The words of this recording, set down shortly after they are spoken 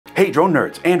Hey drone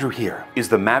nerds, Andrew here. Is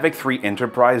the Mavic 3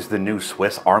 Enterprise the new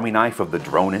Swiss Army knife of the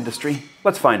drone industry?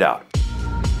 Let's find out.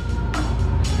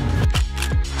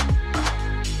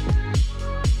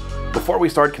 Before we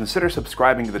start, consider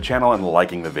subscribing to the channel and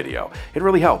liking the video. It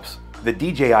really helps. The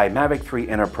DJI Mavic 3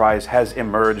 Enterprise has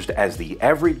emerged as the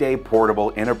everyday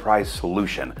portable enterprise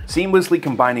solution, seamlessly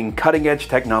combining cutting-edge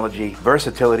technology,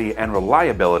 versatility, and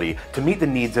reliability to meet the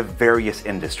needs of various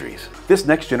industries. This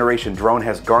next-generation drone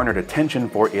has garnered attention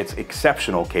for its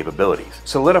exceptional capabilities,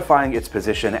 solidifying its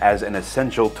position as an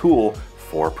essential tool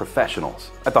for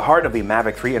professionals. At the heart of the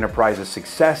Mavic 3 Enterprise's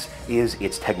success is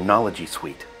its technology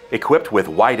suite. Equipped with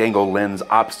wide-angle lens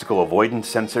obstacle avoidance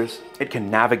sensors, it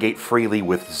can navigate freely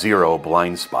with zero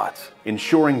blind spots,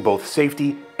 ensuring both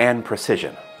safety and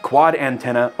precision. Quad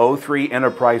antenna O3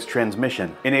 Enterprise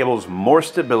transmission enables more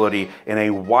stability in a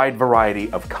wide variety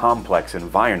of complex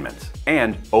environments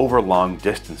and over long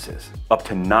distances, up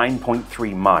to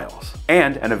 9.3 miles.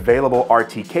 And an available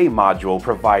RTK module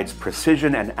provides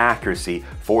precision and accuracy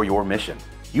for your mission.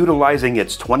 Utilizing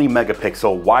its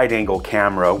 20-megapixel wide-angle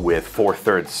camera with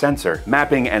 4/3 sensor,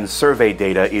 mapping and survey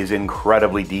data is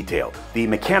incredibly detailed. The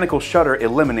mechanical shutter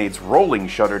eliminates rolling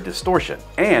shutter distortion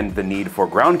and the need for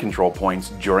ground control points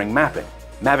during mapping.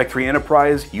 Mavic 3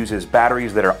 Enterprise uses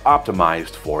batteries that are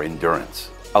optimized for endurance,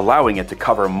 allowing it to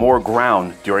cover more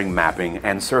ground during mapping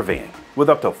and surveying. With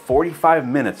up to 45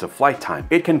 minutes of flight time,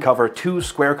 it can cover 2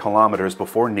 square kilometers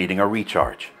before needing a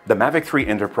recharge. The Mavic 3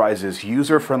 Enterprise's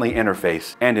user-friendly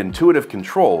interface and intuitive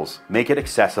controls make it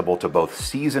accessible to both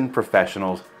seasoned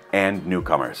professionals and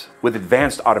newcomers. With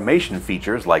advanced automation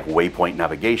features like waypoint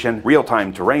navigation,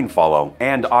 real-time terrain follow,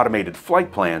 and automated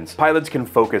flight plans, pilots can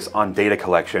focus on data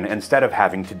collection instead of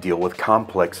having to deal with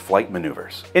complex flight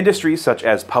maneuvers. Industries such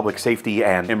as public safety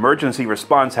and emergency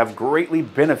response have greatly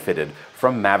benefited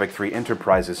from Mavic 3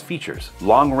 Enterprise's features.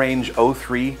 Long-range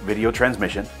O3 video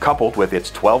transmission, coupled with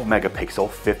its 12-megapixel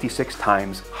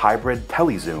 56x hybrid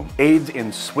telezoom, aids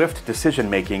in swift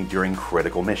decision-making during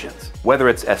critical missions. Whether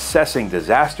it's assessing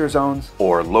disaster zones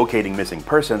or locating missing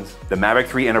persons, the Mavic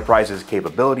 3 Enterprise's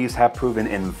capabilities have proven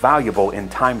invaluable in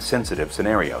time-sensitive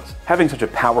scenarios. Having such a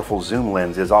powerful zoom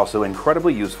lens is also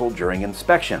incredibly useful during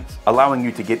inspections, allowing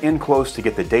you to get in close to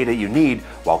get the data you need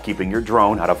while keeping your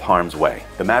drone out of harm's way.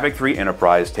 The Mavic 3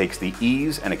 Enterprise takes the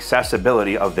ease and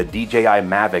accessibility of the DJI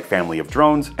Mavic family of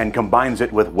drones and combines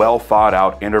it with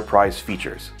well-thought-out enterprise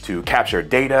features to capture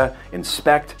data,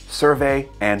 inspect, survey,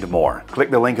 and more.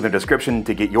 Click the link in the description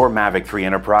to get your Mavic 3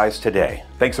 Enterprise today.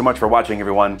 Thanks so much for watching,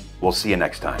 everyone. We'll see you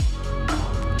next time.